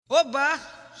Oba,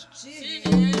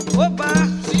 oba,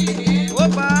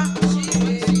 oba.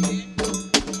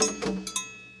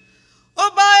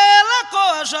 Oba ela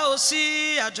coa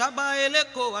jaossi, a jaba ele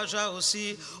coa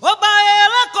jaossi. Oba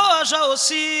ela coa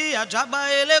jaossi, a jaba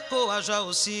ele coa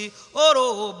jaossi.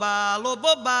 Oroba,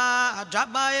 loboba, a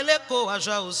jaba ele coa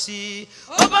jaossi.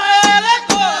 Oba ele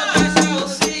coa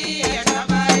jaossi, a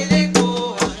jaba ele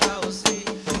coa jaossi.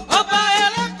 Oba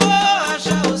ele coa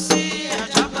jaossi, a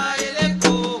jaba ele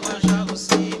coa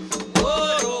jaossi.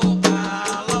 Oroba,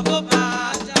 loboba,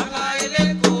 a jaba ele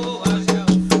coa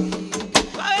jaossi.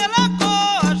 Ela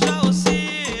coa jaossi,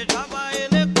 jaba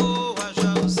ele coa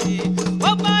jaossi.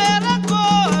 Oba ela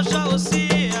coa jaossi,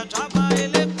 a jaba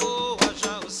ele coa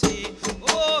jaossi.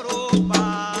 Oroba,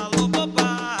 loboba,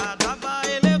 jaba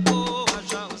ele coa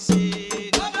jaossi.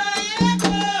 Oba ele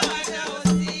coa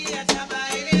jaossi, a jaba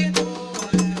ele coa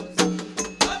jaossi.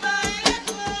 Oba ele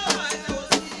coa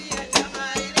jaossi, a jaba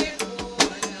ele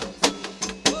coa jaossi.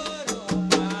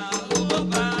 Oroba,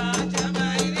 loboba, jaba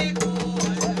ele coa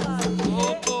jaossi.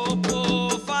 Popo,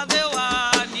 fadeu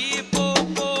ani,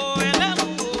 popo, elenu.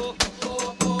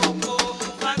 Popo,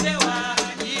 fadeu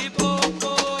ani,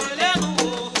 popo, elenu.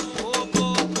 Popo,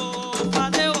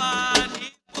 fadeu ani,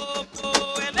 popo,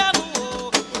 elenu.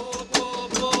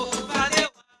 Popo,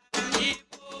 fadeu ani,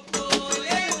 popo,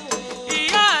 elenu.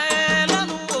 Ia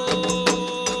elenu,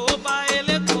 oba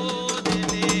eleco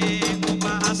dele,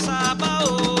 oba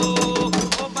asabao,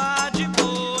 oba de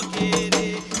boquere.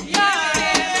 Ia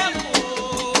elenu,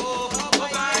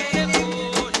 oba eleco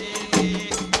dele,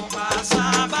 oba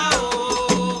asabao,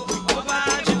 oba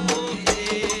de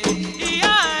boquere.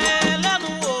 Ia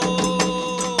elenu,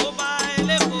 oba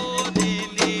eleco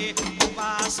dele, oba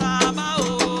asabao,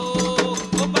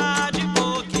 oba de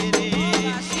boquere.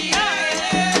 Ia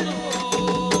elenu,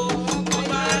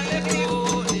 oba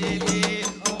eleco dele,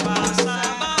 oba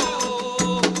asabao,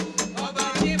 oba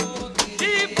de boquere.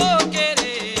 De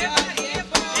boquere,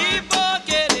 de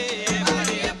boquere,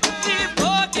 de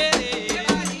boquere,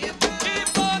 de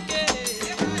boquere.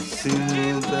 O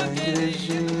sino da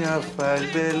igrejinha faz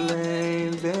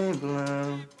Belém bem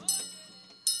blanc.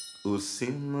 O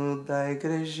sino da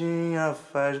igrejinha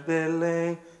faz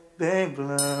Belém bem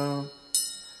blanc.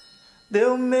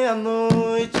 Deu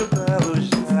meia-noite, o galo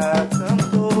já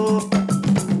cantou.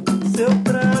 Seu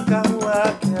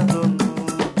tranca-rua que é dono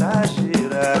da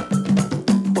gira.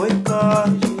 Oi,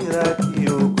 corre, gira que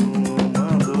o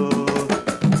comandou.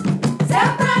 Seu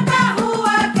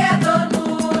tranca-rua que é dono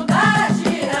da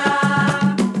gira.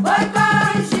 Oi,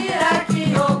 corre, gira que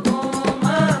Ogum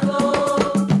mandou.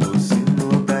 O sino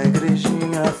da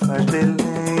igrejinha faz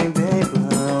Belém bem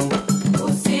blanc. O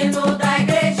sino da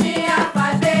igrejinha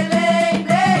faz Belém,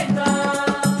 bem blanc.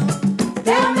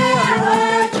 Deu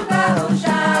meia-noite, o galo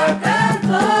já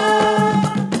cantou.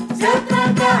 Seu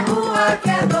tranca-rua que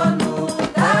é dono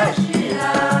da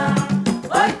gira.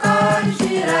 Oi, corre,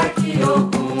 gira que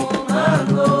Ogum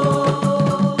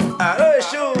mandou.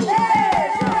 Aroxo!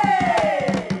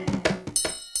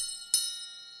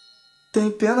 Tem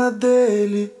pena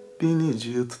dele,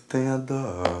 Benedito tem a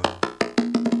dó.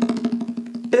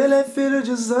 Ele é filho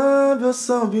de Zambio,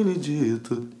 São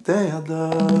Benedito tem a dó.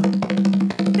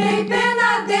 Tem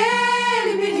pena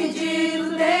dele,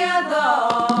 Benedito, tem a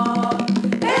dó.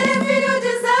 Ele é filho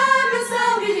de Zambio,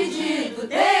 São Benedito,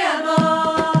 tem a dó.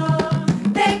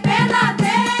 Tem pena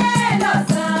dele, ó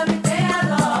Zambio, tem a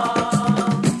dó.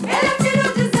 Ele é filho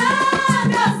de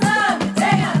Zambio, ó Zambio,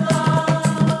 tem a dó.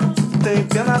 Tem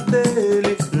pena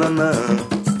dele, Nanã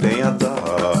tem a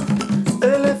dó.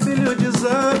 Ele é filho de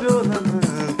Zambio,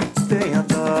 Nanã tem a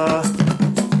dó.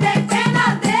 Tem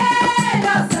pena dele,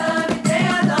 ó Zambio, tem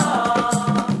a dó.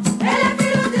 Ele é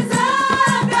filho de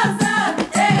Zambio, ó Zambio,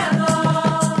 tem a dó.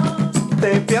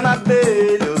 Tem pena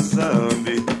dele, o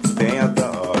Zambi tem a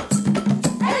dó.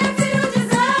 Ele é filho de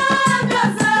Zambio, ó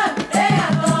Zambio, tem a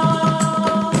dó.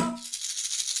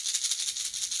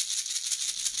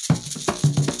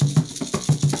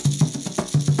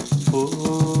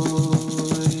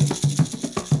 Foi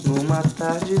numa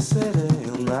tarde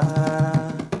serena,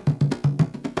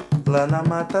 lá na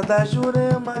mata da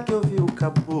Jurema, que eu vi o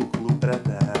caboclo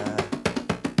bradar.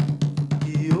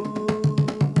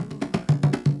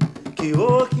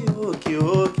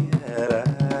 Que era.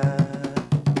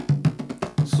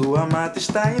 Sua mata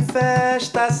está em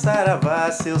festa,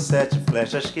 saravá, seus 7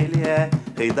 flechas, que ele é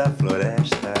rei da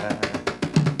floresta.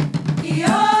 Que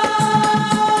era.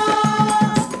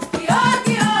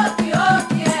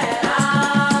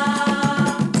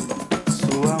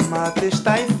 Sua mata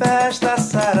está em festa,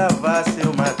 saravá,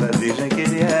 seu mata virgem, que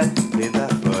ele é rei da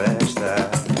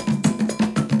floresta.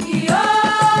 Que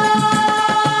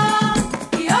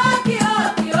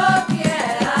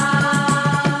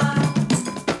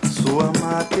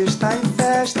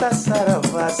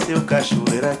seu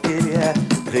cachoeira que ele é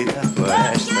rei da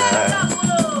floresta.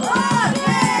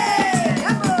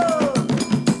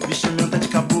 Vestimenta de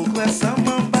caboclo é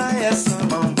samambaia, é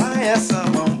samambaia, é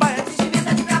samambaia.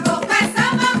 Vestimenta de caboclo é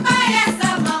samambaia, é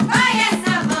samambaia, é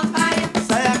samambaia.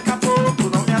 Saia caboclo,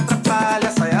 não me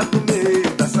atrapalha, saia do meio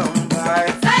da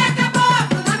samambaia. Saia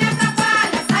caboclo, não me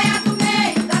atrapalha, saia do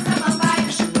meio da samambaia.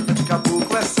 Vestimenta de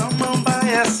caboclo é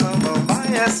samambaia, é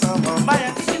samambaia, é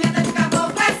samambaia. Vestimenta de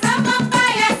caboclo é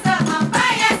samambaia, é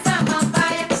samambaia, é samambaia.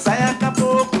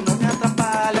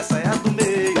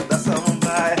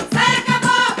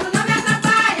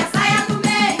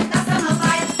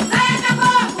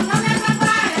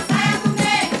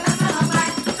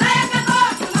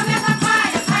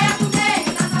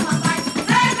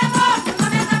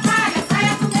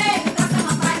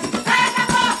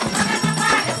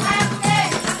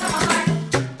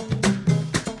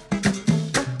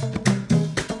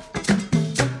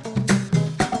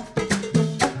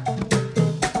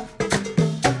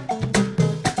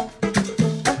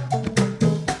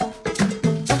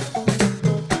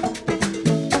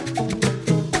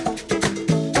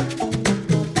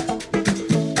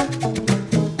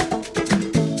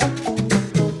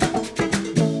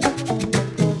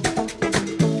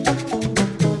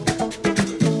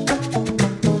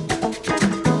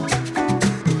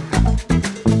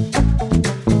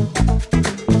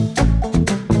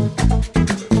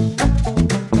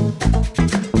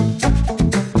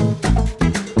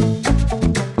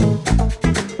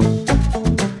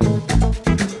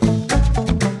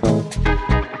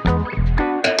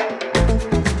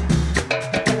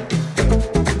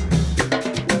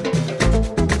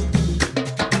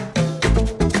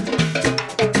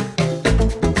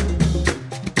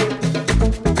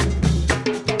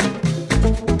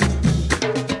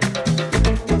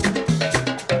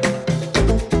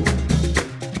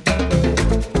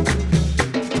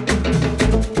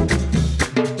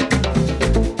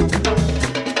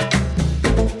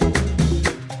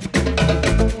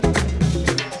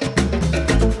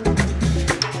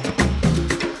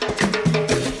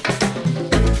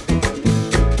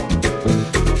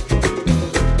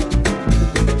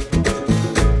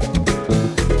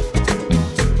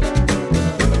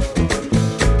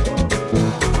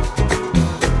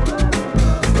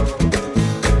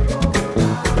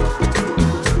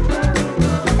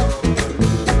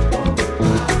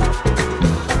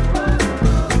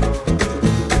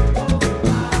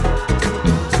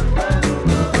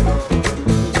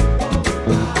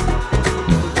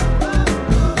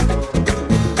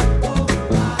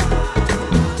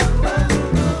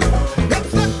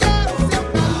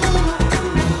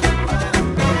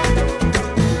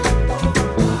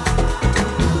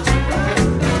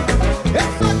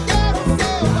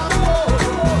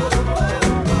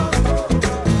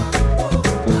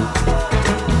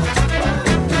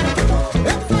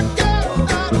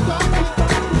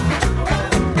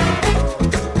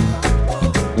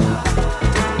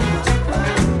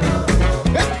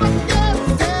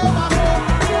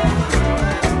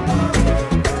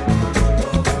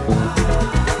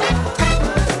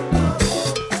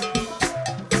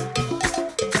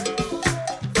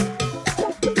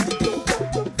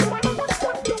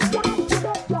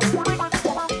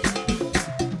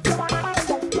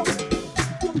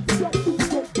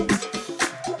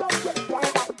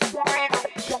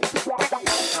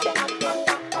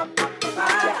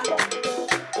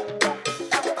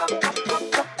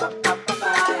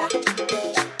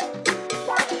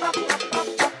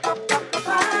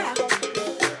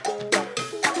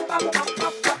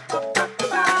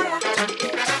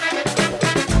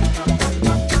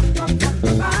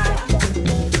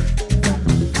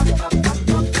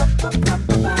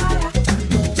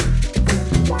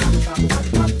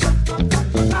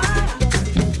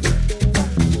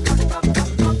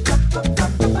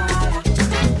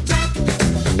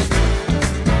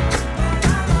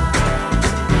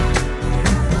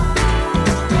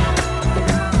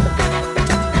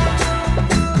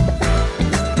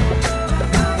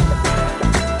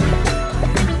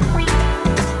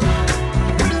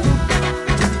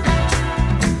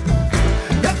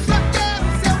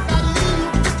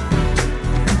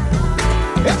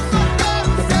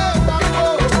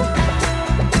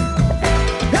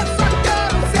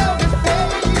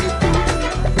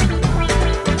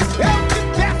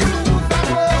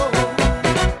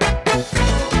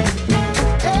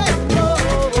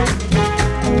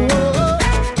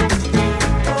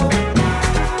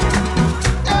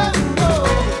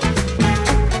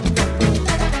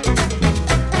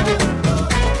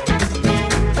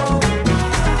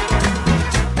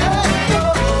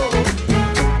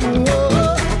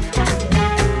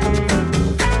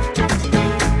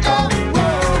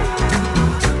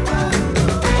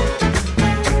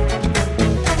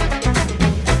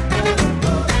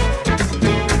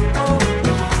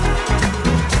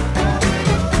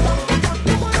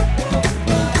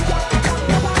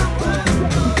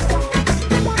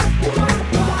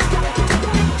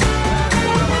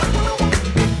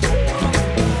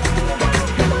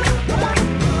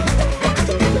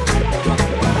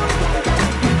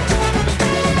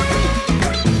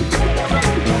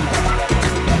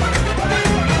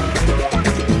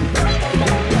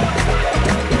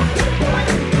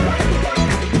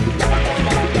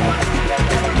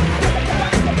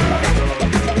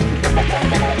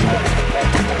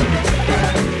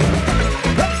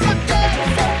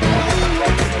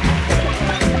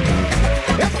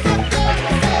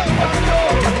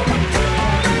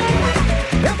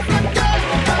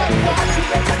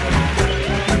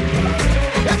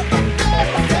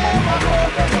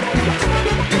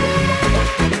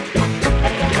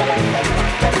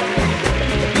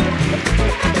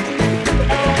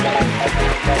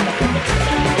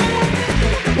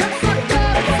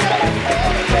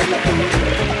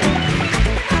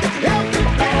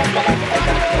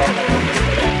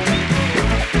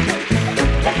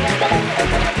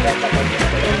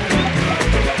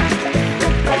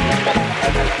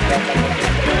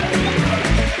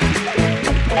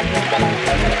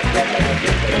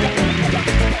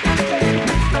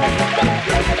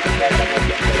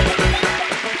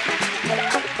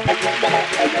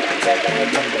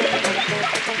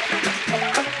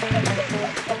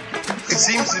 It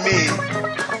seems to me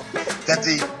that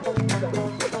the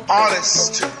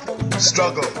artist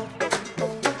struggle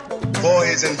for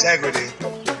his integrity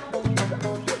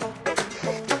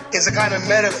is a kind of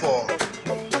metaphor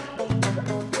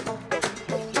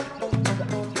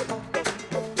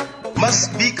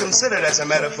must be considered as a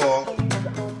metaphor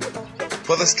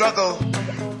for the struggle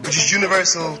which is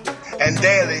universal and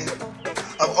daily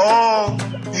of all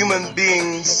human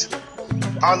beings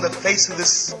on the face of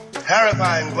this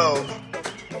terrifying globe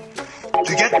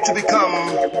to get to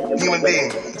become human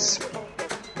beings.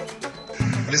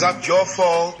 It is not your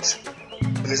fault,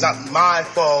 it is not my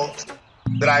fault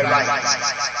that I write.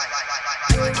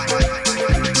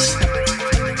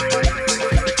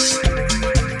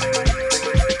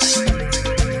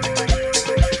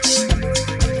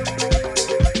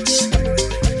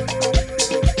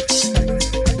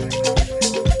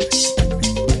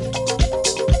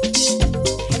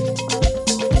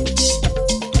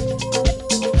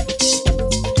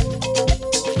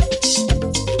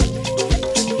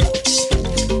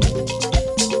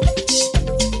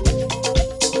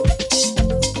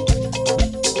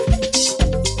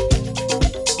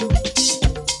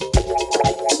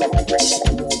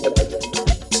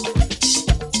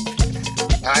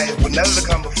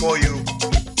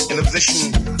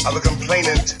 Of a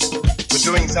complainant for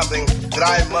doing something that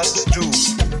I must do.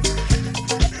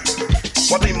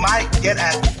 What we might get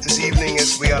at this evening,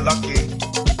 if we are lucky,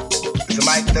 if the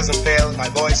mic doesn't fail, my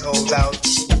voice holds out,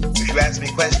 if you ask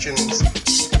me questions,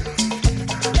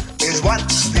 is what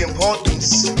the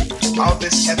importance of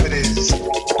this effort is.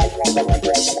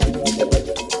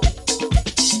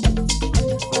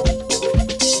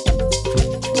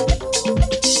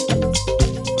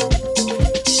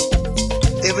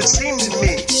 It would seem to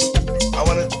me, I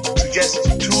want to suggest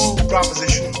two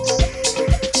propositions.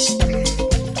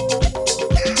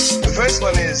 The first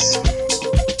one is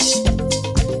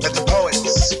that the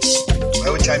poets,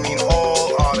 by which I mean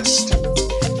all artists,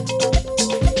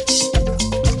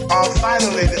 are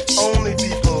finally the only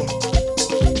people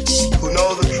who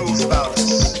know the truth about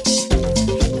us.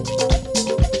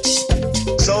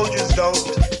 Soldiers don't,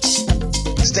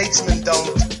 statesmen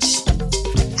don't,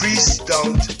 priests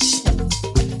don't,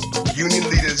 union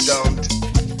leaders don't.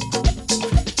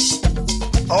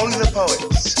 Only the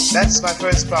poets. That's my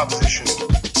first proposition.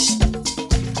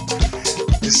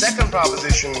 The second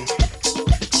proposition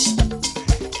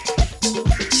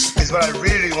is what I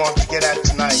really want to get at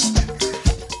tonight.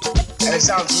 And it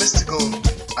sounds mystical,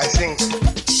 I think,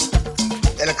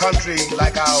 in a country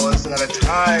like ours and at a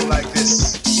time like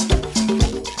this.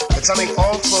 But something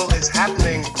awful is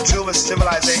happening to a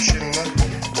civilization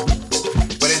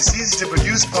when it ceases to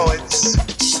produce poets,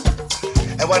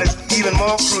 and what is even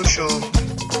more crucial,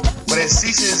 when it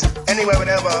ceases anywhere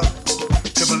whatever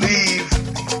to believe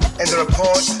in the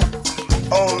report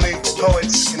only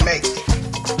poets can make.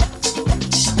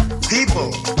 People,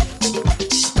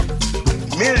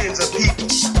 millions of people,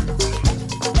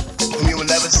 whom you will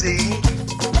never see,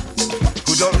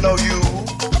 who don't know you,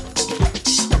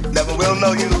 never will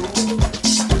know you,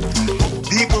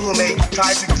 people who may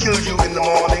try to kill you in the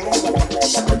morning,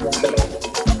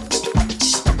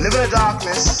 live in a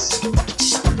darkness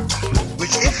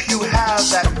which, if you have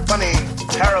that funny,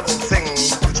 terrible thing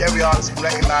which every artist can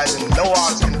recognize and no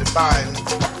artist can define,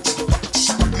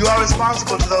 you are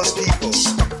responsible to those people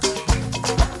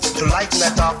to lighten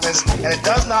that darkness, and it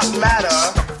does not matter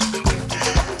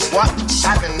what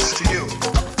happens to you.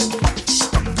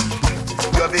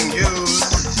 You are being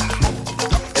used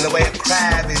in the way a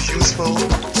crab is useful,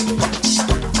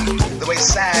 the way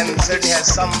sand certainly has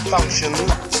some function.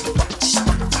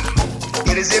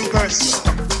 It is impersonal.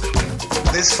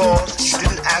 This force which you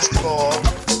didn't ask for,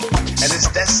 and this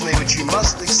destiny which you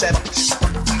must accept,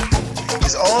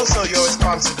 is also your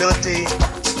responsibility.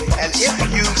 And if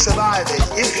you survive it,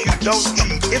 if you don't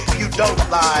cheat, if you don't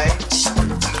lie,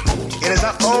 it is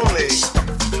not only,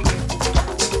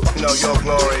 your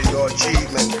glory, your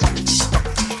achievement.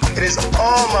 It is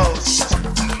almost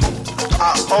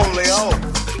our only hope.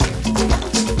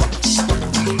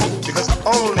 Because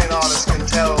only an artist can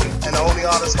tell, and only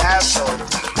artists have told,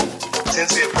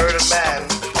 since we have heard of man,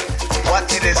 what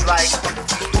it is like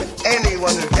for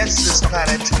anyone who gets to this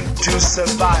planet to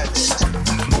survive it.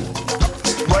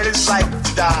 What it's like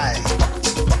to die,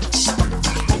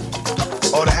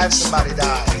 or to have somebody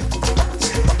die.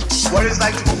 What it's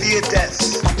like to fear death.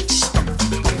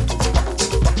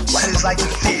 What it's like to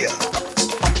fear.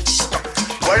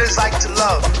 what it's like to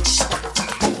love,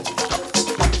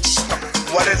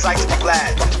 what it's like to be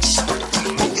glad.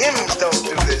 Hymns don't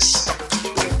do this.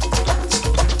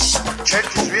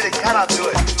 Churches really cannot do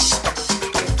it.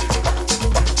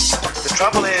 The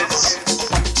trouble is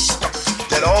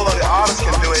that although the artist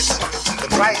can do it, the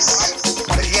price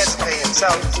that he has to pay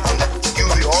himself and that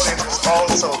you, the audience, must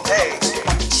also pay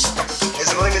is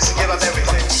the willingness to give up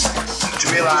everything to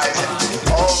realize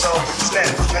that although we spent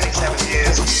 27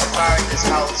 years acquiring this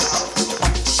house,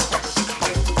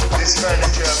 this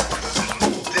furniture,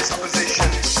 this position,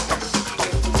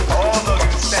 although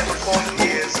you spent 40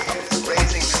 years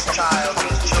raising this child,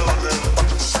 these children,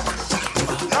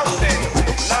 nothing,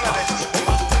 none of it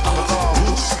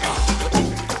belongs to you.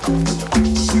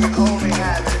 You can only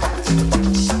have it.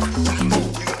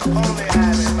 You can only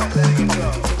have it by letting it go.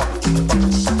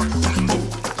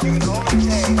 You can only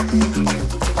take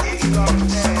if you are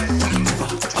prepared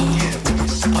to give.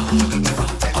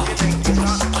 And giving is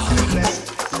not an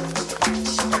investment.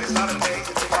 It is not a pay,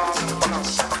 it's a loss of account.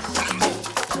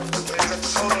 It is a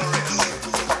total risk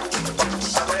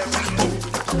of everything of you.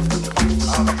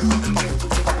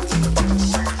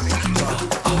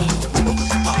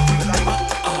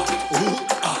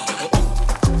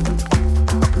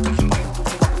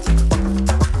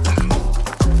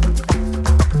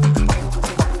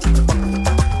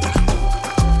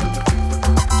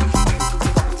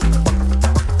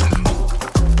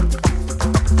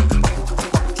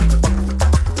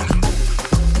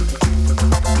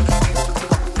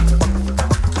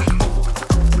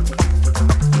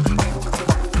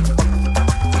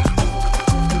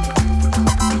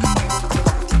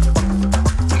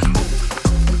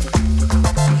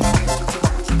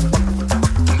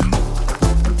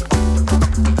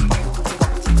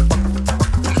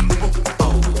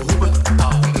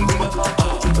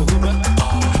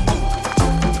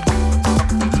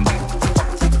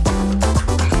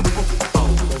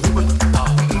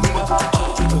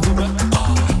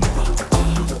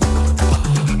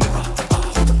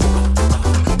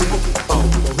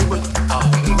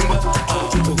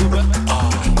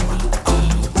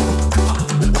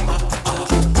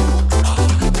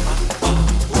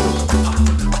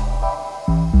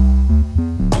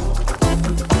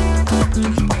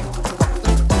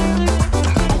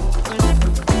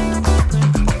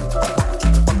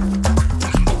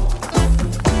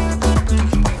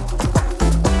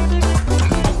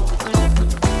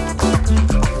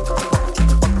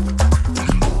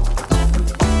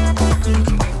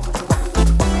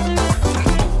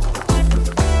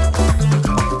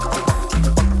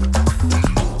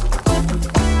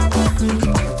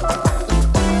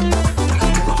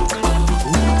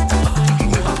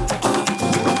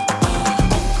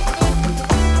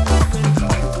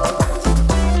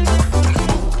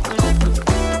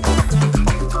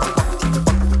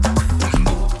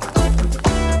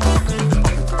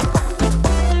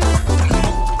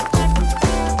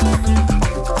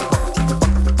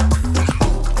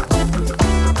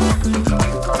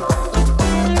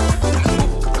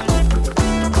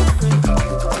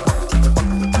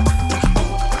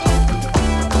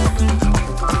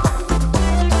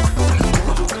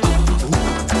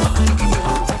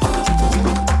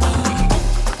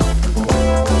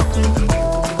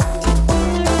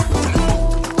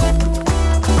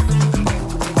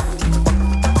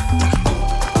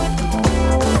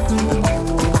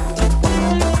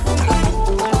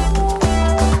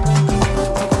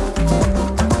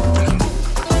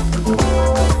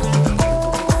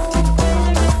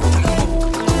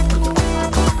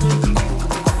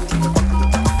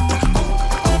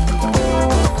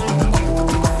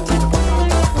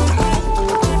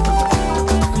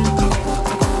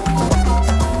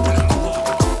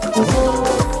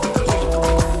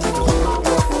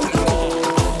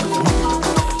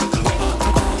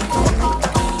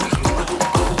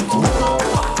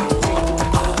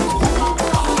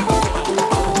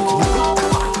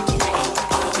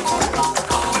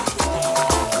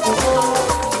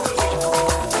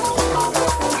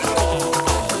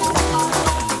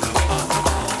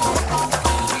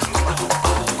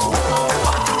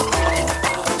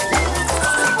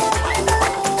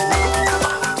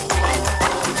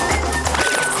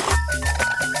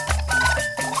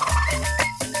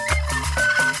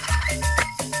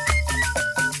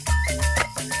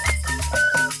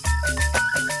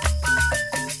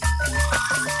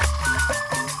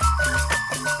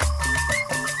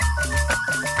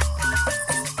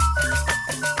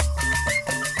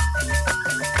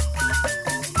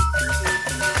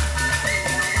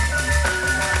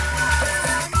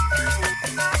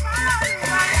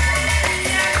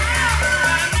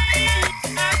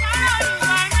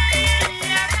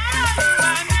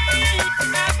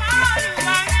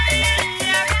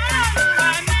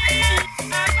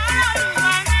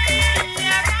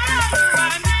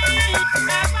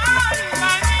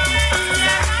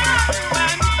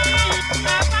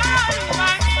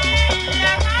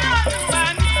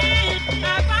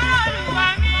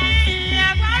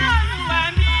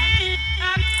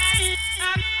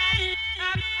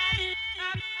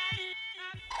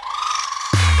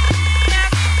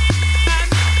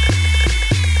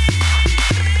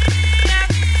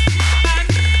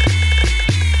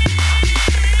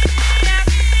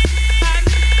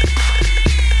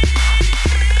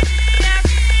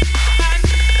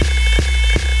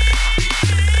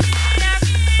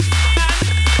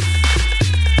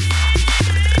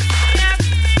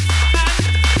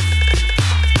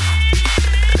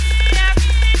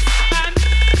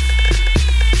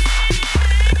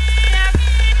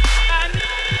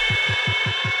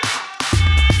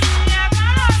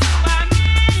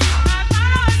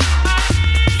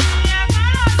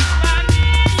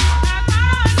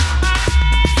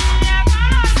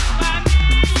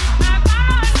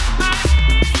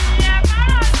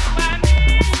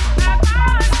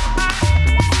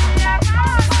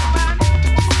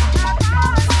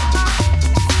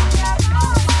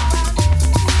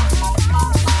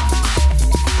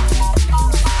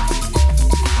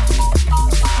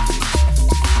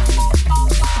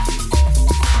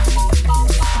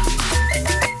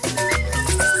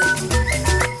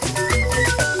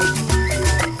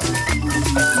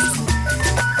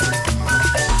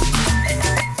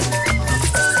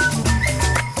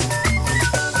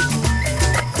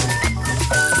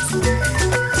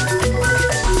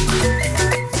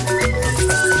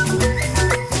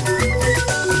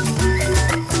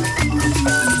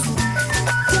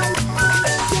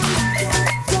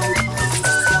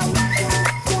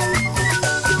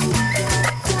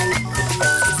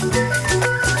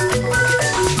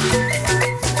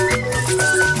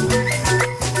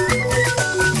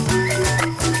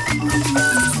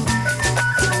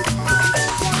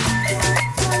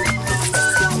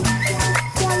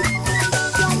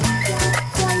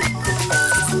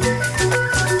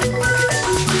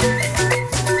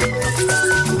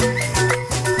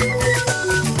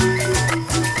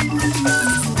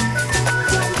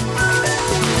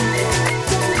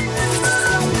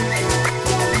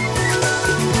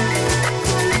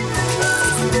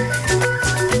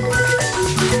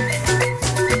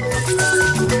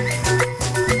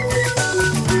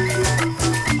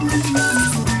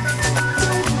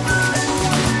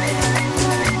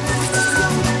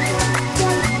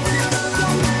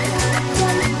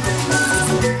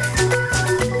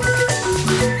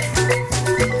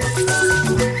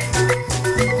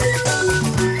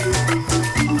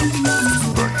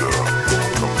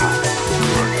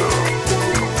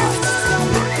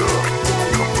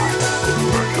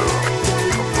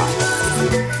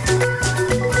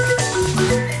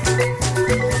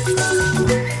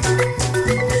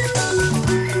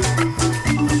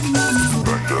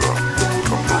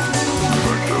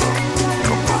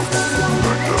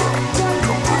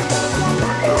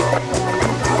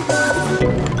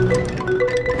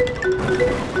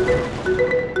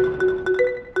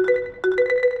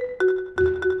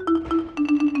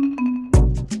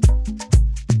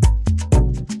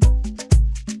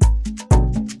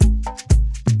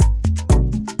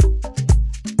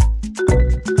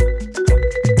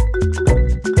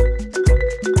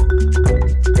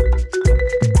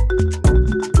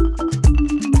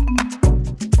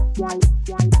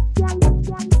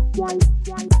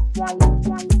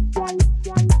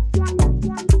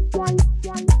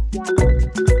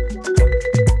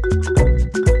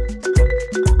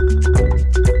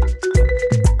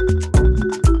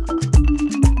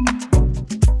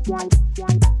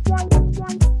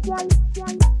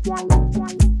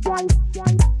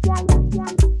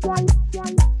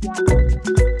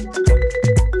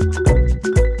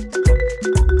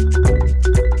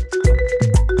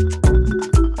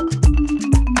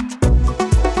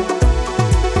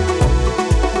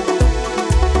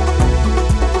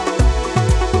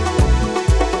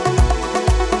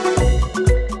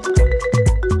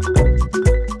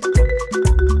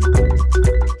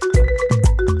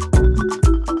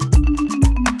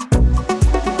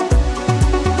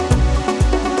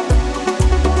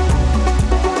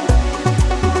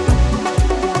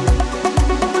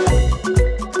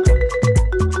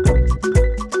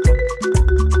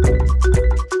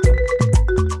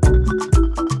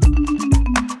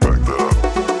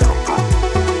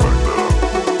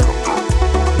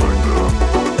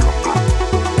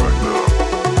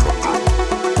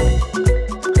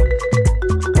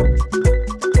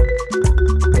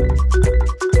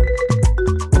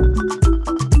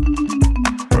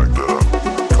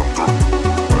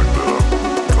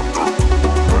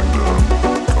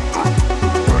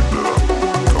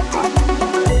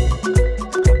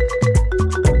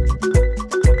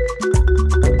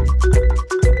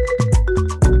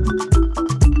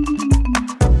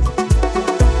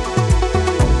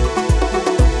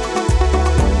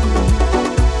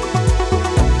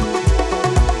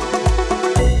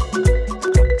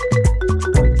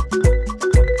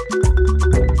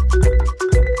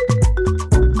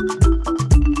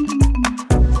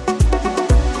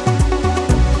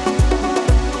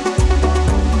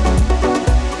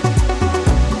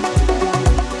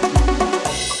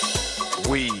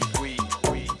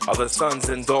 The sons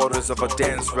and daughters of a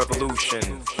dance revolution.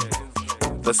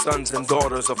 The sons and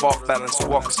daughters of off-balance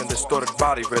walks and distorted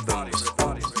body rhythms.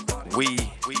 We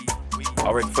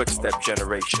are a footstep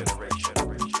generation.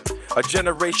 A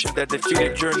generation that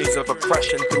defeated journeys of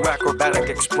oppression through acrobatic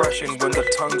expression when the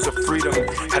tongues of freedom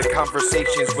had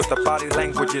conversations with the body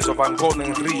languages of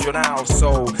Angolan regional.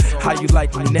 So, how you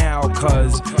like me now?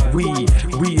 Cause we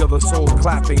are the souls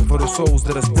clapping for the souls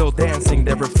that are still dancing,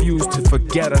 that refuse to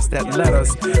forget us, that let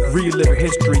us relive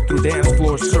history through dance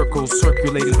floor circles,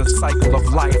 circulating the cycle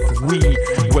of life. We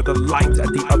were the light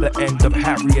at the other end of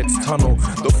Harriet's tunnel,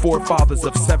 the forefathers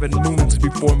of 7 moons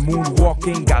before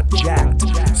moonwalking got jacked.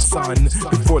 Son,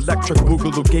 before electric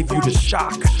boogaloo gave you the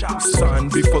shock. Son,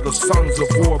 before the sons of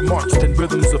war marched in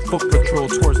rhythms of foot patrol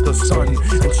towards the sun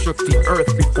and shook the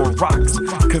earth before rocks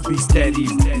could be steady.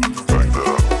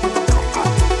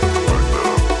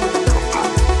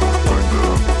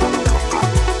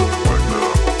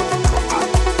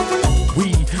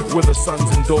 We're the sons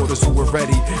and daughters who were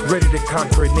ready to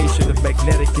conquer a nation of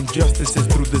magnetic injustices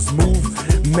through this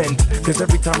movement. Cause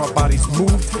every time our bodies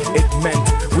moved, it meant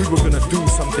we were gonna do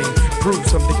something, prove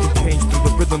something can change through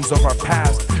the rhythms of our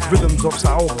past. Rhythms of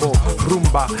saoko,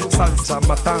 rumba, salsa,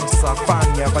 matanza,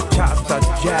 fania, bachata,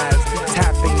 jazz,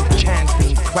 tapping,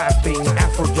 chanting, clapping,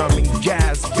 afro drumming,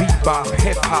 jazz, bebop,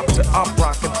 hip hop to up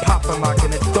rock and pop and lock,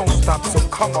 and it don't stop. So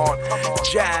come on,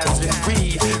 jazz, and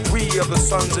we are the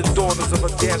sons and daughters of a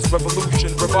dance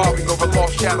revolution revolving over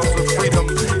lost shadows of freedom,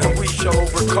 and we shall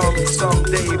overcome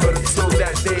someday. But until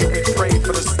that day, we pray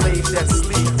for the slaves that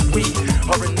sleep. We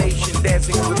are a nation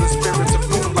dancing with the spirits of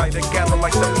moonlight that gather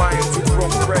like the lions who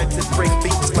grow bread to break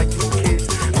beats like you kids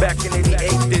back in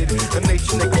 '88 did. A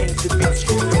nation that came to be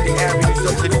true with the arrows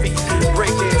of defeat.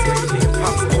 Break dance like the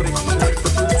impossible to eat. The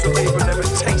fruits of labor never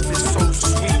tasted so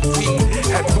sweet. We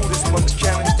had Buddhist monks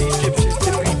challenge the Egyptians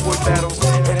to b-boy battles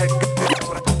and had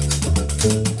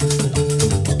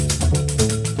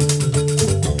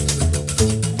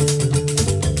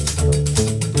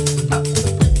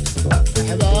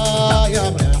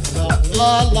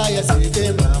Allah ya sidi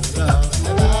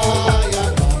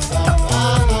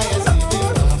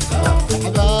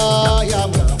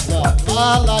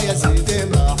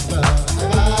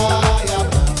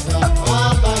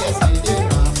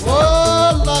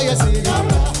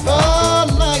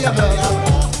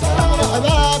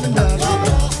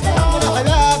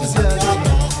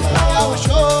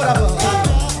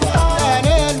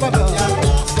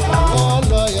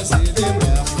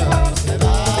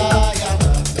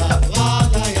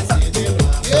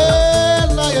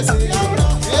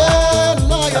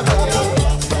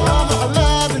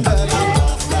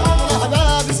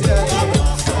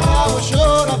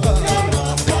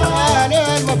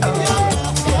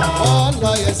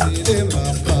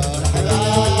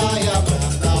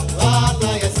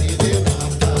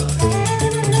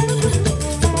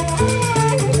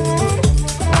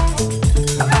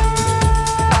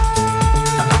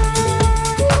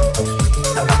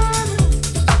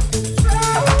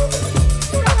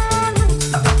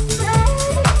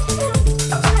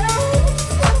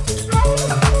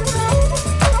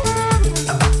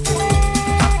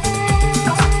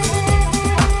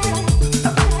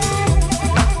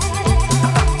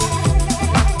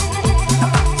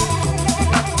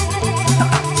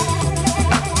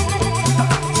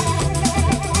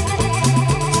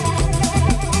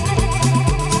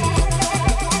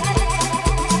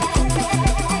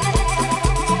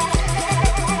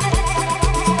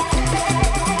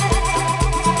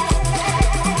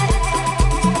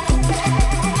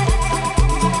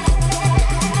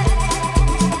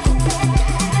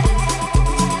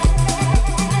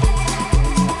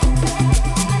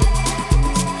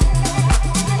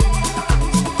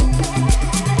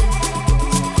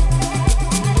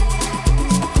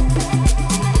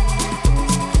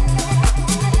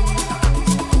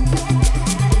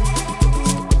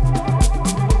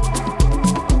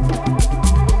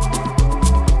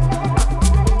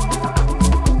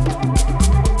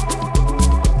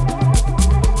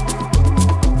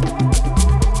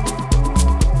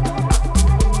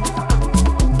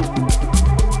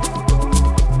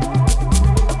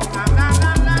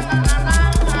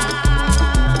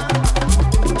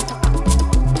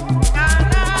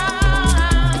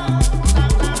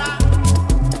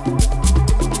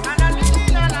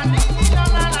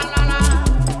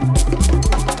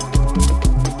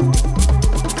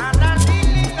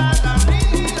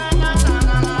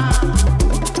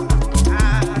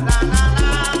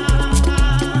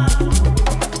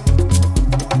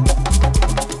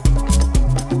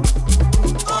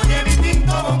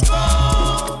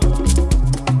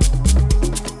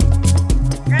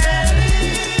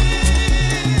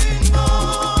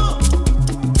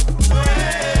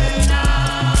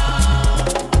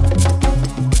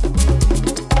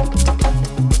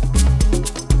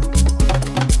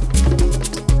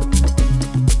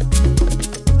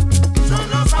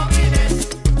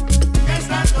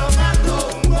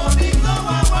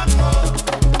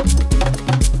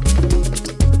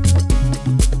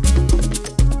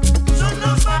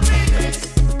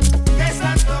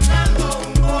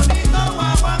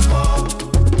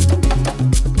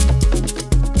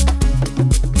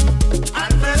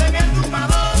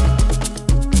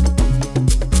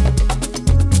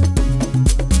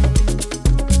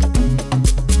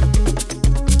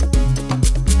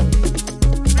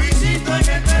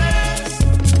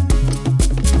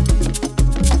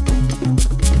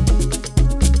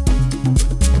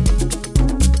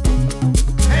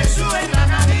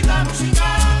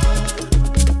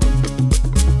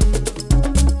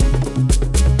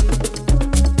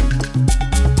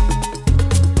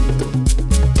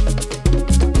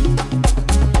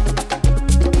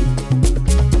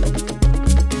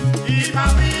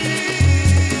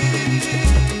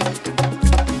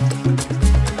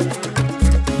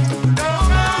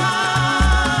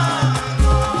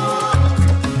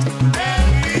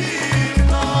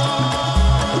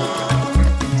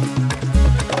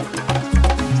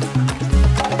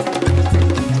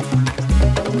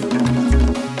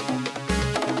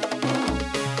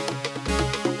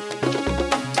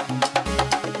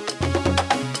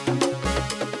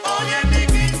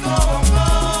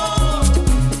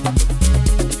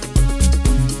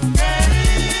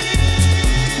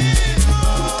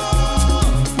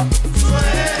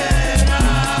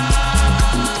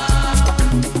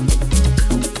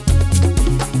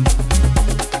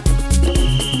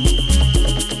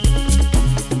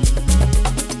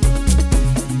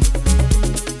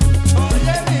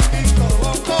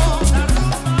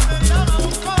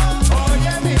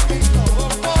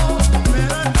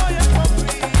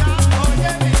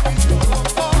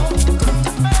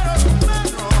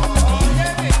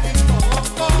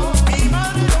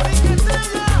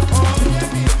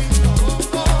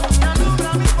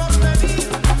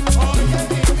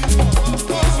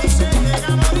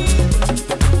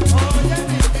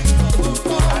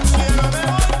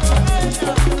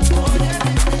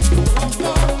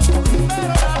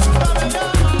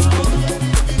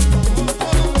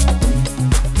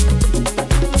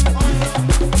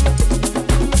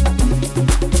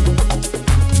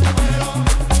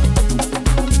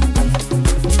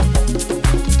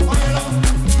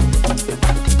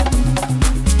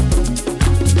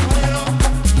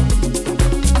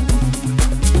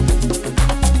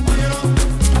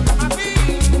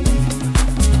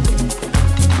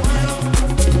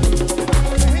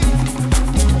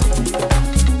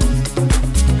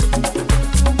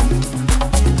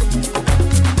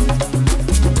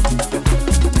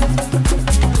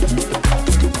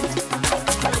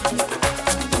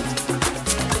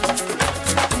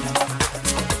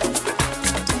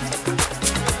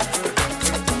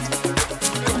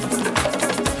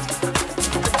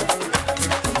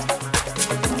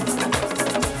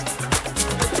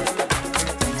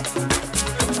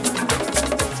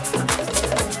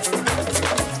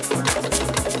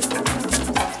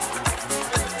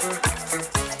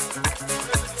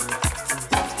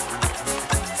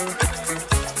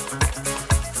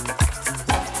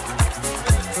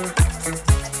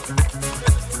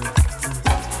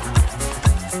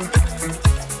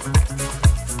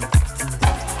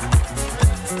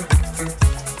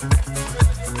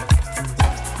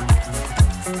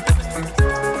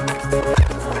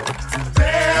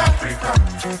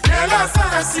Nela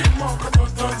sara simo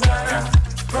kototonzara.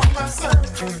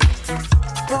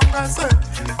 Tongase,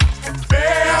 be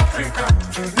Africa.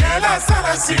 Nela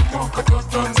sara simo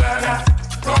kototonzara.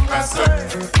 Tongase,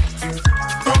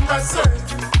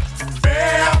 be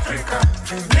Africa.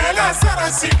 Nela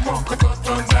sara simo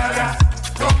kototonzara.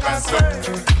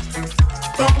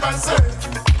 Tongase.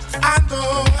 Ando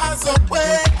azokwe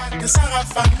akisara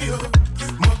famio.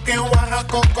 Moke wara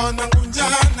koko na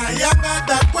ngunjana yanga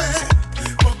dakwe.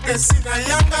 Moke sina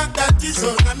yanga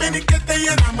dakizo na menikete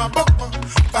ye na maboko.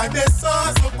 Padeso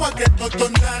azokwa ke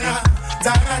totonzara.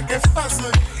 Zara ke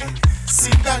faso,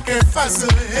 sida ke faso.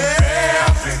 Hey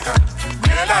Africa,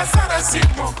 nela sara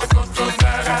simo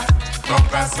kototonzara.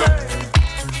 Tongase,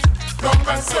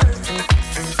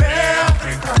 hey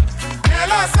Africa,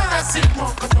 nela sara simo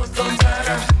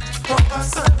kototonzara.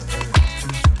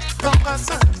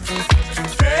 Tongase,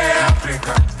 hey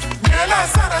Africa, nela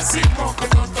sara simo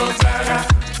kototonzara.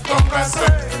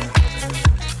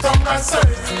 Tongase,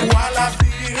 wala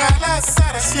bira la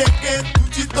sara sieke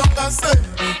tuji tongase.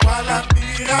 Wala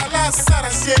bira la sara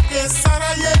sieke sara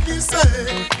yenise.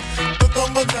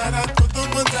 Totongo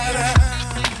zara,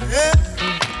 eh.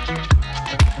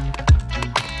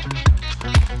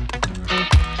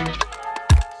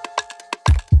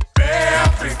 Be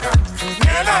Africa,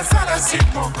 nela sara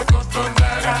simo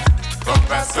kototonzara.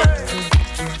 Tongase,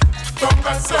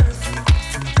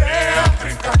 be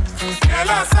Africa,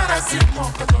 nela sara simo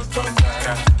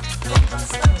kototonzara.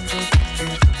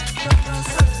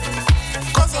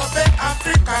 Kozo be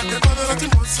Africa, ke kodoro ti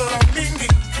mosoro mingi.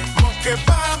 Moke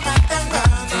ba matanga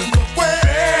na ndokwe.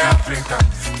 Be Africa,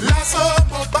 laso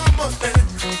mo bambote.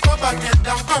 Koba ke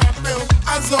dankora peo.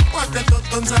 Azo kwa ke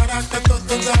totonzara.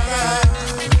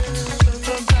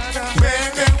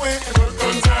 Bengewe,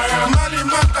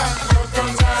 Malimaka,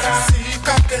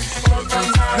 Sikake,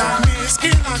 na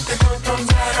miskinake,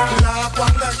 la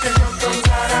kwandake,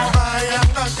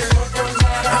 bayangake,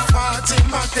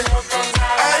 afatimake,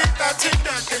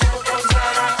 aitatindake,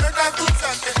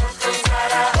 pekatuzake,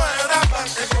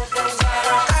 werabake,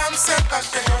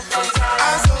 amsekake,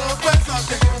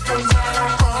 azokwezake,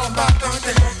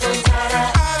 kombatante,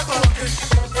 agoke,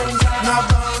 na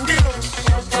bangiro,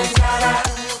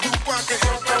 udukwake,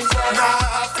 na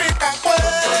Afrika kwe,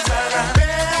 be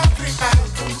Afrika,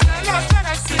 nela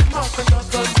sara simo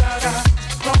kototonzara.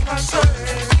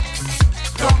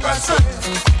 Tongase,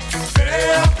 be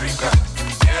Africa,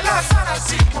 nela sara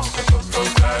simo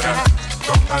kototonzara.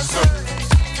 Tongase,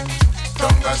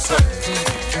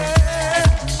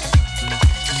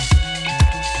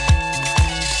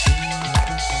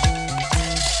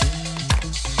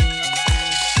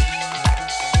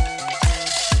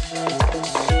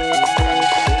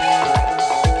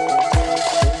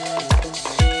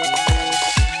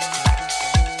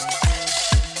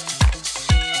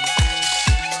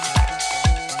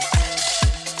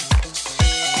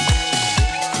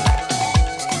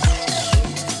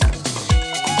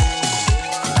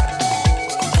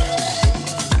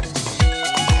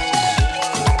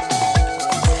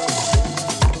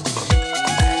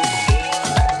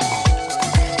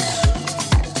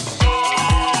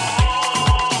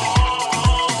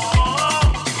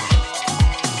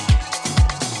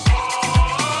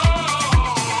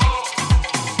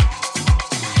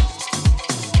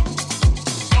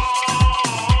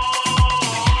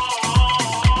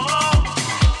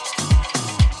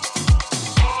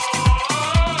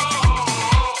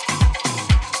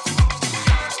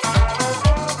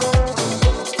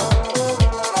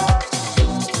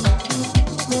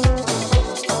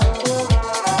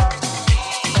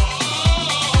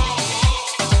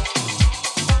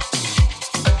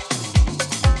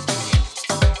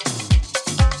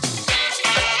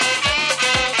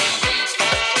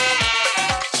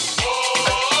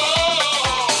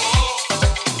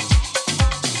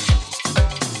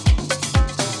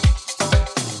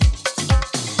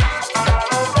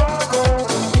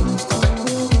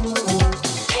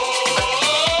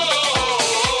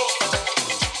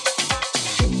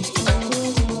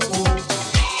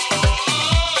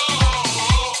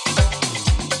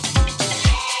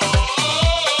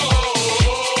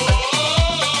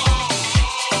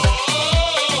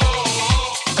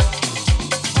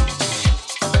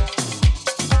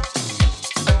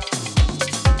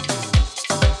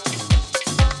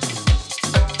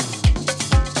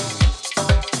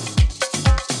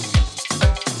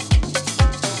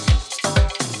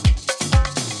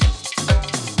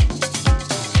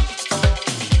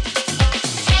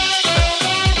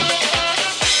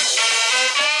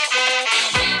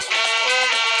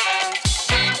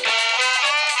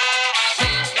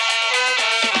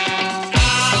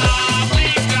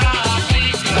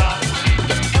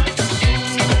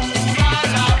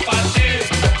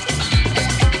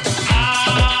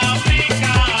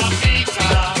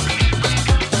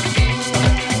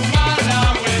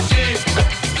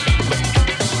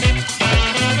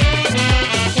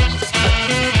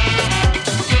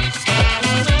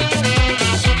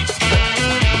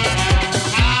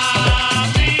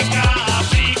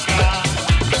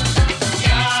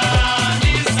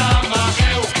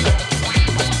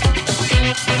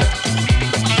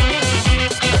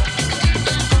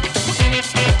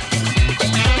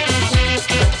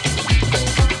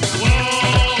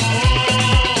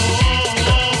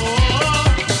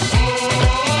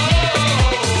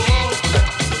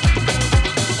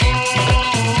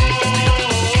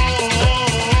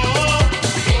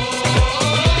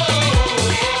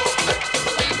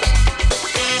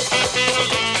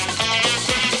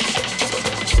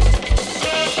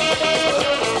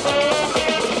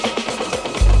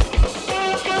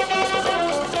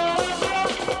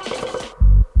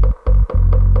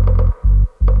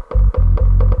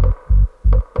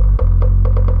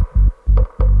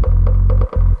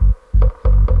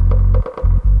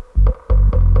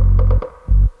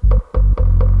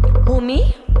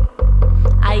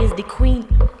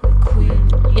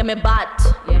 me bad,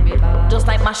 just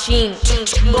like machine.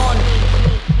 Gone.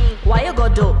 Why you go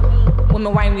do? When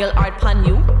me wine real hard pan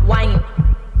you, wine.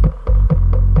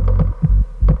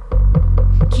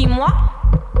 Qui moi?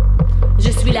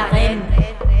 Je suis la reine.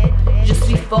 Je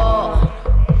suis fort,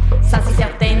 ça c'est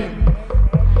certain.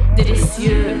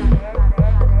 Délicieux,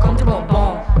 comme des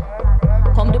bonbons,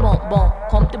 comme des bonbons,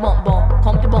 comme des bonbons,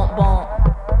 comme des bonbons.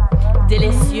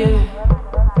 Délicieux,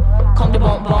 comme des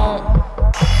bonbons,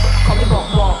 comme des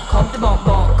bonbons, comme des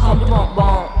bonbons, comme des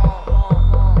bonbons.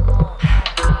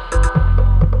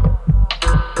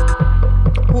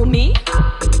 Who me?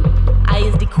 I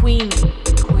is the queen.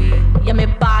 Yeah me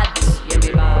bad,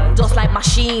 just like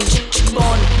machine.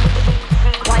 Born.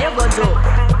 Why you go do?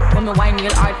 When me wine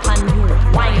real hard pan you,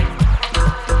 wine.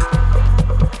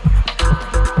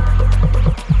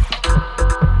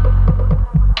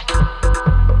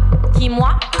 Qui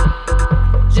moi?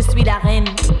 Je suis la reine.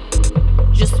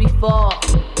 Je suis fort.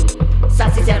 Ça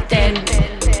c'est certain.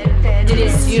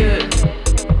 Délicieux.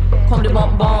 Comme de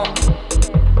bonbons.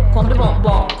 Comme de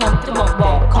bonbons. Comme de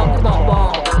bonbons. Comme de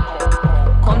bonbons.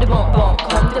 Comme de bonbons.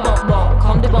 Comme de bonbons.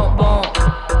 Comme de bonbons.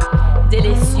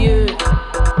 Délicieux.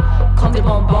 Comme des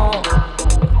bonbons.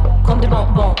 Comme des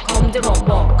bonbons. Comme des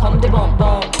bonbons. Comme des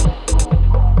bonbons.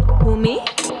 Who me?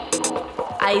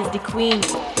 I is the queen.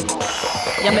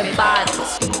 Yeah me bad.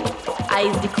 I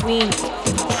is the queen.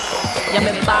 Yeah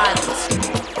me bad.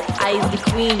 I is the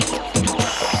queen.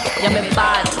 Yeah me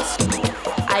bad.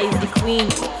 I is the queen.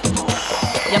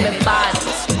 Yeah me bad.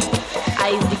 I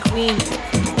is the queen.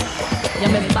 Yeah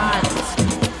me bad.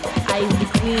 I is the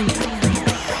queen.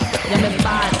 Yeah me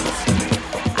bad.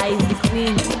 I is the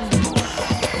queen.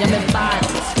 Yeah me bad.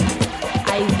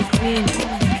 I is the queen.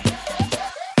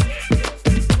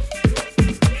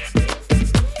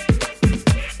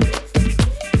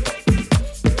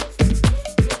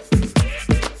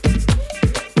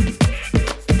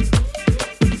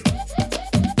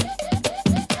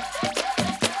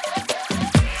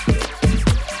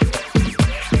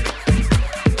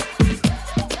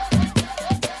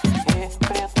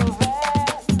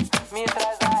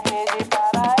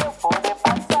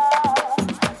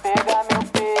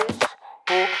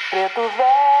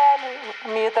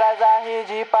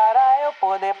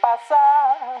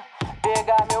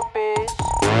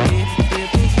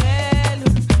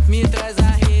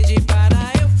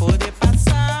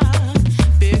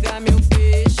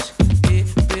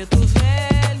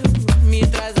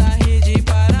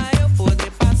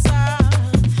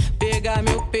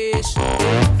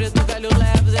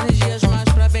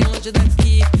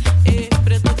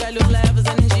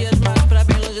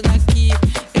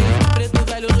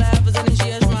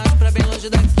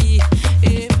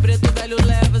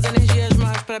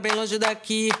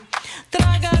 Daqui.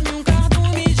 Traga-me um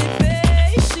cardume de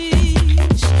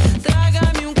peixes.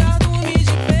 Traga-me um cardume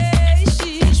de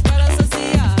peixes para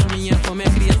saciar minha fome. A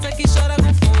criança que chora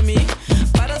com fome.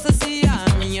 Para saciar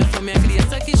minha fome. A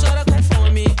criança que chora com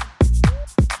fome.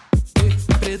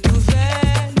 Preto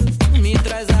velho, me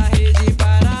traz a rede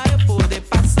para eu poder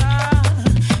passar.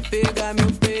 Pegar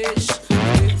meu peixe.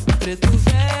 Preto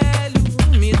velho,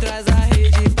 me traz a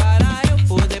rede para eu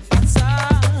poder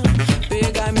passar.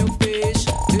 Pegar meu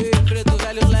peixe, preto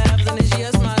velho leva as energias.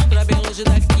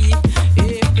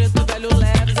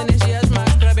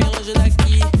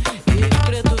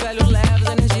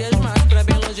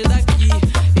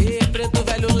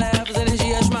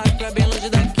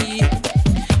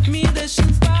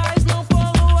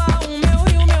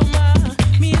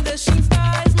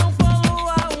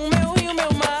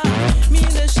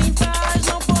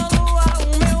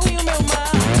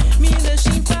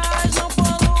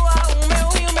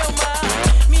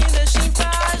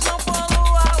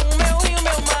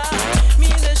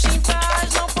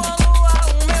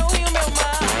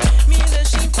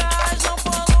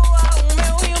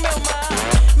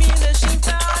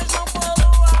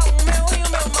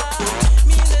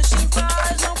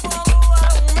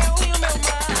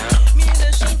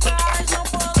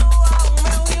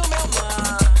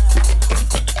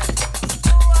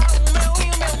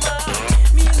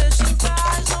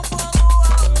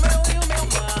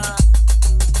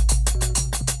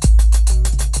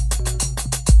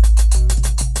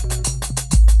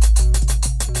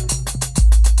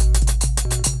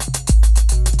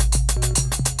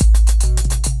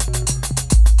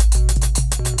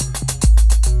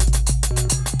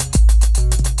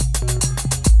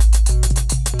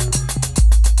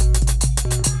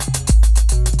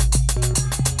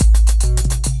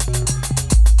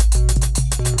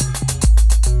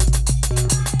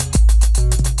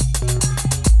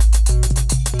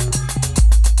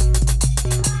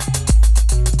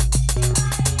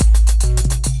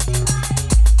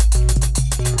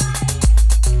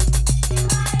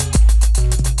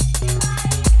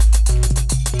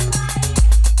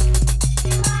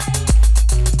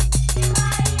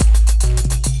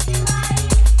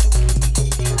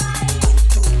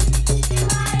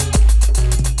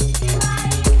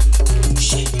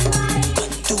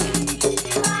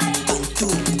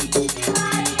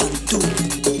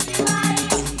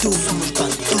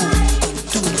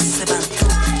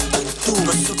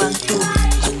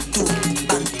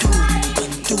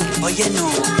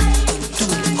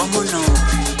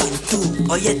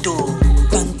 oye tú,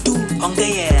 Bantu,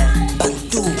 ongeye,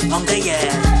 Bantu, ongeye,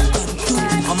 Bantu,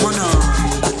 omono,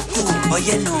 Bantu,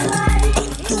 oye no,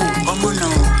 Bantu, omono,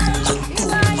 Bantu,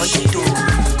 oye tú,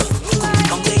 Bantu,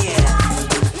 ongeye,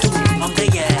 Bantu,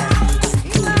 ongeye,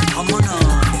 Bantu, omono,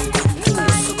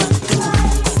 Bantu, Bantu,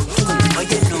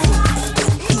 oye no,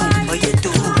 Bantu, oye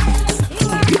tú,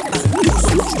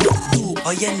 Bantu,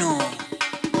 oye no,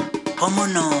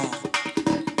 omono,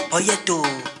 oye tú.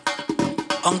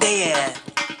 Ongeye,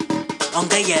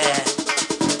 ongeye,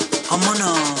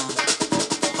 omono,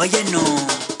 oye no,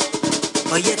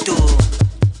 oye tú.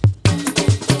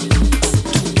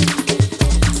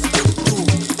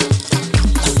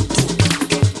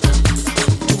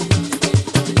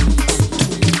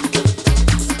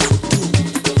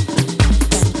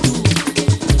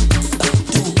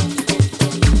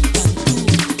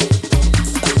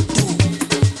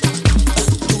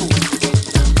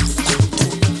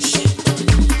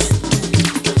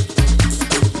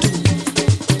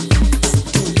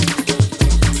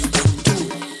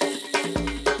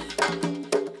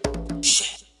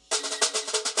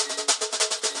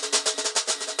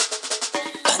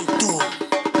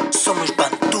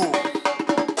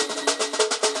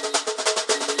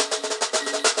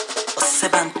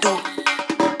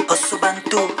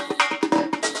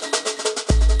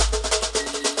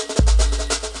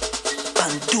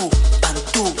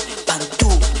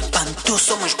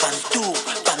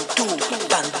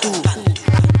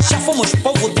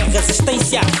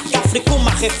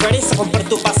 Referência com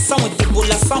perturbação e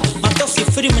tribulação. Matou-se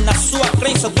firme na sua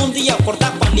crença de um dia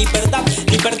acordar com a liberdade.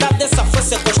 Liberdade essa foi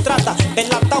sequestrada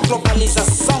pela tal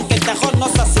globalização que enterrou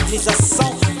nossa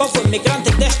civilização. Povo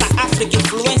imigrante desta África,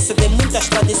 influência de muitas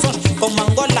tradições, como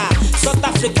Angola, South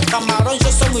África, Camarões.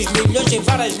 Já somos milhões em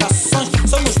várias nações.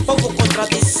 Somos povo com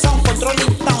tradição. Controle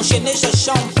então, chinês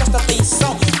chão, presta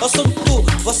atenção. Eu sou tu,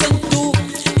 você é tu.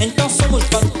 Então somos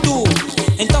Bantu.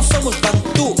 Então somos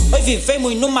Bantu. Hoje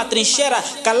vivemos numa trincheira,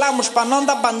 calamos para não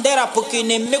dar bandeira, porque o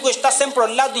inimigo está sempre ao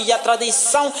lado e a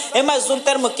tradição é mais um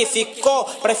termo que ficou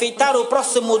para enfeitar o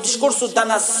próximo discurso da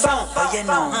nação. Oye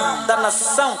no, da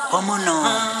nação. como no,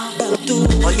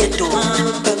 Bantu, oye tú,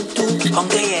 Bantu,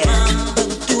 ongeye,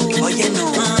 Bantu, oye no,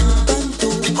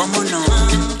 Bantu, como no,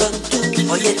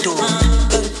 Bantu, oye tú,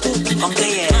 Bantu,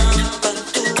 ongeye,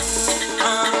 Bantu,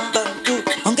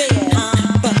 Bantu, ongeye.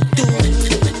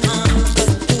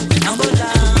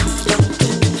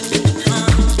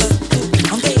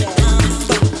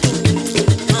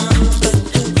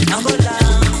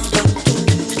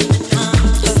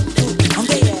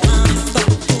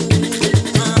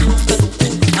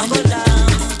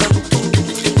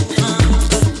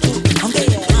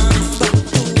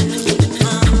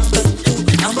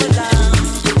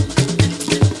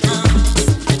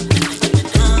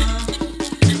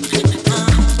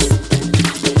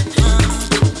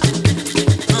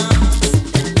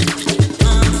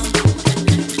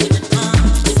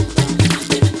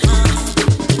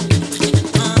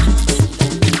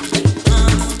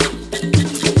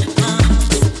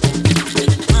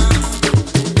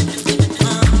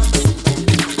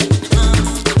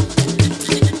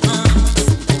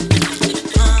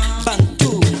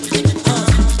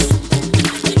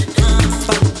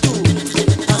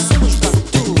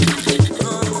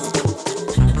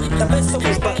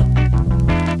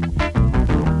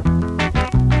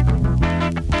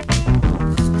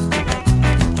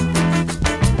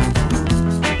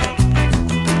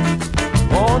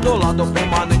 ondulado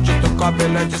permanente, teu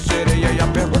cabelo é de sereia. E a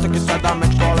pergunta que sai da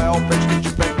mente, qual é o peixe que te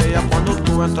penteia? Quando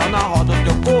tu entra na roda,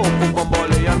 teu corpo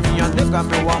bamboleia. Minha nega,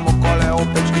 meu amor, qual é o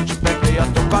peixe que te penteia?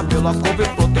 Teu cabelo, a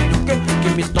couve-flor, tem o que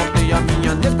me tonteia?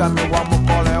 Minha nega, meu amor,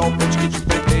 qual é o peixe que te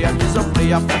penteia? Me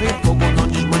zampleia, ferro e fogo, não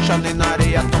desmancha nem na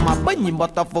areia. Toma banho e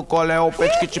bota fogo, qual é o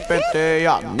peixe que te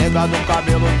penteia? Nega do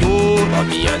cabelo duro, oh,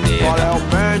 minha nega, qual é o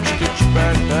peixe que te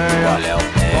penteia? Qual é o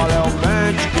peixe? Qual é o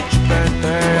peixe que te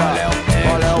penteia? Qual é o peixe?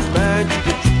 Qual é o peixe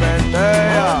que te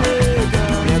penteia?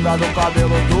 Nega do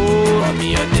cabelo duro, oh,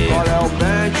 minha nega, qual é o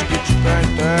peixe que te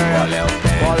penteia? Qual é o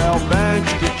peixe? Qual é o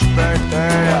peixe que te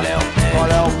penteia? Qual é o peixe? Qual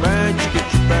é o peixe que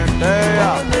te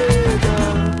penteia?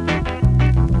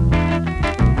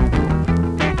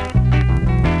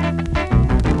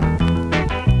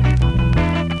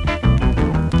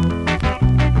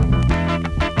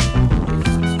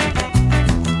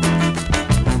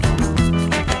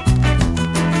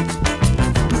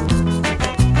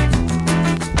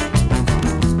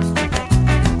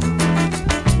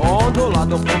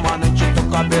 Ondulado permanente, teu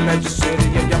cabelo é de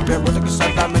sereia. E a pergunta que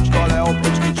sai da mente, qual é o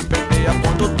peixe que te penteia?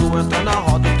 Quando tu entra na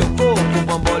roda, teu corpo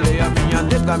bamboleia. Minha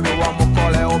nega, meu amor,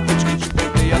 qual é o peixe que te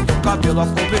penteia? Teu cabelo, a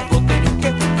couve-flor, tem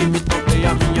o que me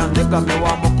tonteia? Minha minha nega, meu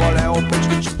amor, qual é o peixe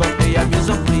que te planteia?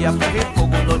 Visão fria, ferro e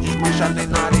fogo, não desmancha nem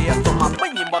na areia. Toma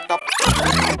banho e bota.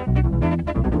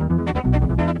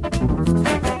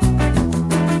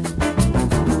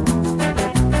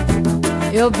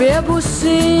 Eu bebo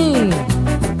sim,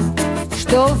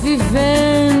 estou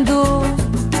vivendo.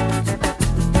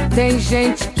 Tem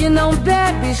gente que não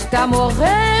bebe, está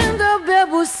morrendo.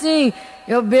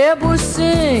 Eu bebo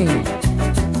sim,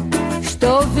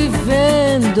 estou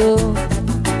vivendo.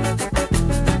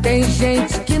 Tem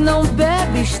gente que não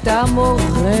bebe, está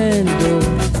morrendo.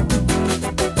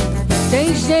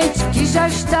 Tem gente que já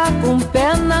está com o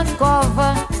pé na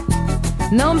cova.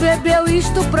 Não bebeu,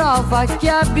 isto prova que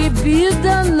a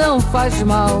bebida não faz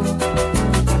mal.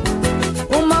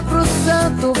 Uma pro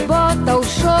santo bota o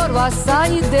choro, a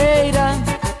saideira.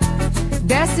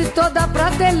 Desce toda a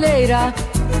prateleira.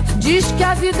 Diz que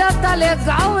a vida tá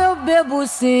legal. Eu bebo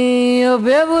sim, estou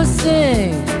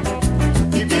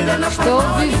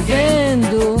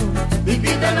vivendo.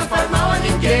 Bebida não faz mal a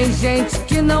ninguém. Tem gente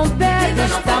que não bebe,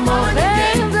 está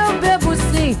morrendo. Eu bebo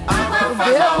sim,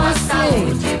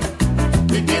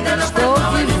 estou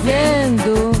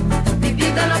vivendo.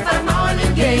 Bebida não faz mal a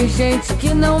ninguém. Tem gente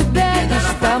que não bebe,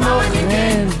 está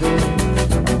morrendo.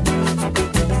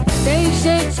 Tem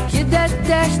gente que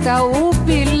detesta o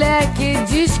pileque,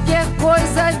 diz que é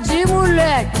coisa de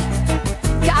moleque,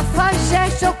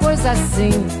 cafajeste ou coisa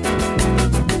assim.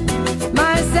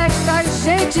 Mas esta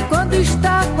gente, quando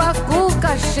está com a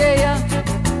cuca cheia,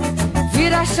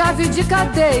 vira chave de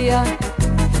cadeia,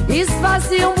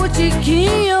 esvazia um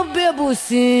botiquim. Eu bebo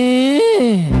sim,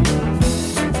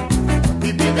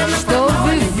 estou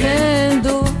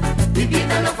vivendo.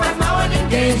 Bebida não faz mal a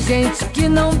ninguém. Tem gente que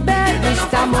não bebe,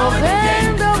 está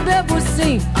morrendo. Eu bebo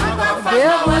sim,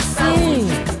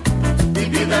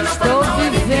 estou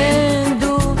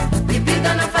vivendo.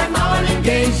 Bebida não faz mal a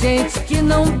ninguém. Tem gente que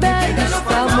não bebe,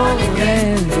 está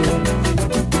morrendo.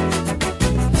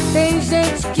 Tem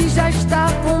gente que já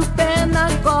está com o pé na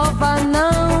cova.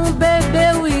 Não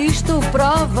bebeu, isto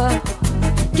prova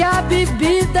que a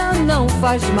bebida não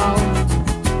faz mal.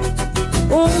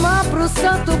 Uma pro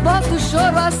santo bota o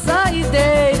choro, a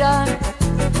saideira.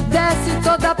 Desce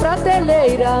toda a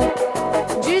prateleira.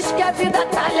 Diz que a vida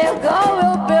tá legal.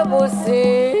 Eu bebo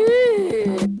sim.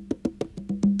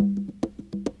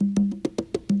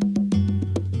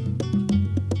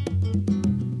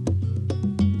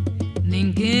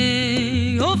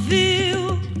 Ninguém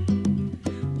ouviu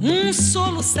um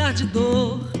soluçar de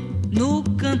dor no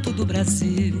canto do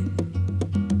Brasil.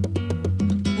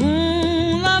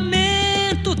 Um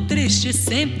lamento triste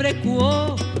sempre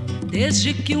ecoou,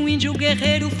 desde que um índio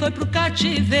guerreiro foi pro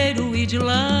cativeiro e de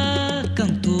lá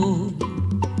cantou.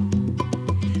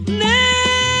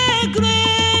 Negro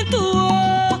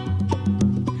entoou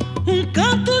um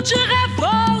canto de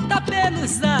revolta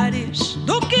pelos ares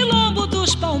do quilombo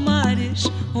dos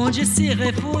Palmares, onde se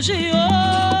refugiou.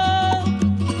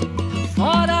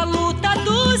 Fora a luta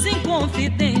dos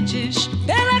inconfidentes,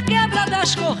 pela quebra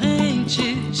das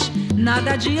correntes,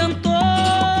 nada adiantou.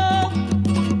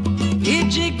 E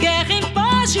de guerra em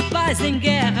paz, de paz em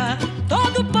guerra,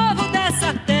 todo povo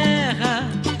dessa terra,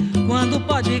 quando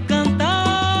pode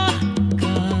cantar,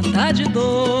 canta de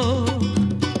dor.